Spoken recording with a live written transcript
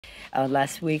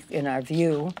Last week, in our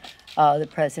view,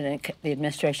 the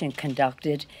administration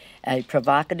conducted a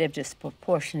provocative,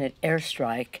 disproportionate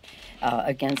airstrike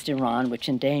against Iran, which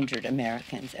endangered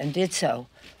Americans, and did so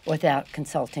without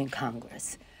consulting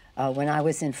Congress. When I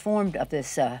was informed of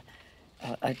this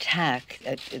attack,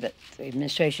 the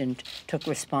administration took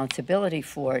responsibility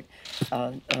for it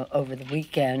over the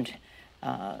weekend.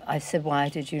 I said, why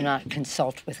did you not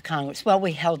consult with Congress? Well,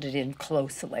 we held it in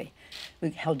closely.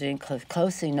 We held it in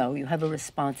closely. No, you have a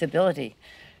responsibility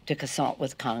to consult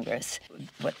with Congress.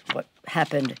 What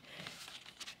happened,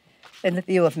 in the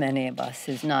view of many of us,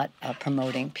 is not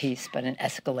promoting peace, but an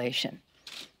escalation.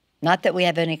 Not that we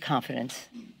have any confidence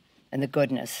in the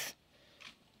goodness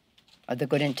or the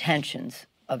good intentions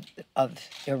of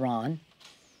Iran,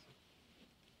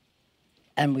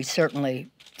 and we certainly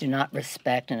do not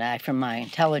respect, and I, from my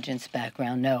intelligence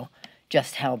background, know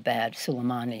just how bad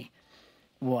Soleimani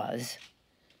was.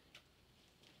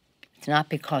 It's not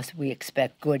because we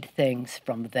expect good things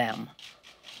from them,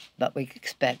 but we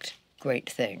expect great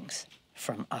things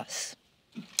from us.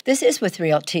 This is with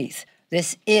real teeth.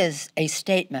 This is a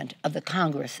statement of the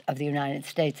Congress of the United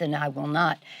States, and I will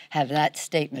not have that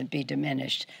statement be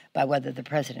diminished by whether the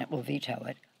president will veto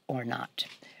it or not.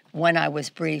 When I was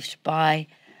briefed by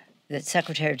the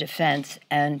Secretary of Defense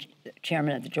and the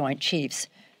Chairman of the Joint Chiefs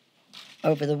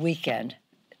over the weekend,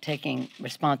 taking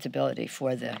responsibility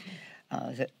for the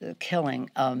killing,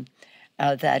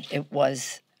 that it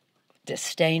was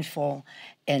disdainful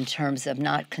in terms of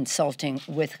not consulting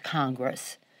with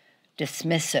Congress,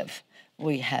 dismissive.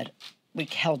 We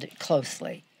held it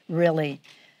closely, really.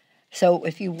 So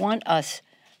if you want us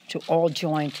to all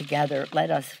join together,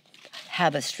 let us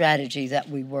have a strategy that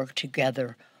we work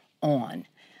together on.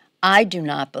 I do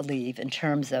not believe, in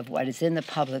terms of what is in the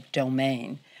public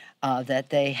domain, that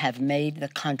they have made the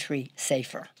country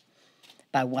safer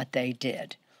by what they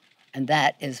did. And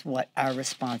that is what our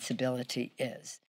responsibility is.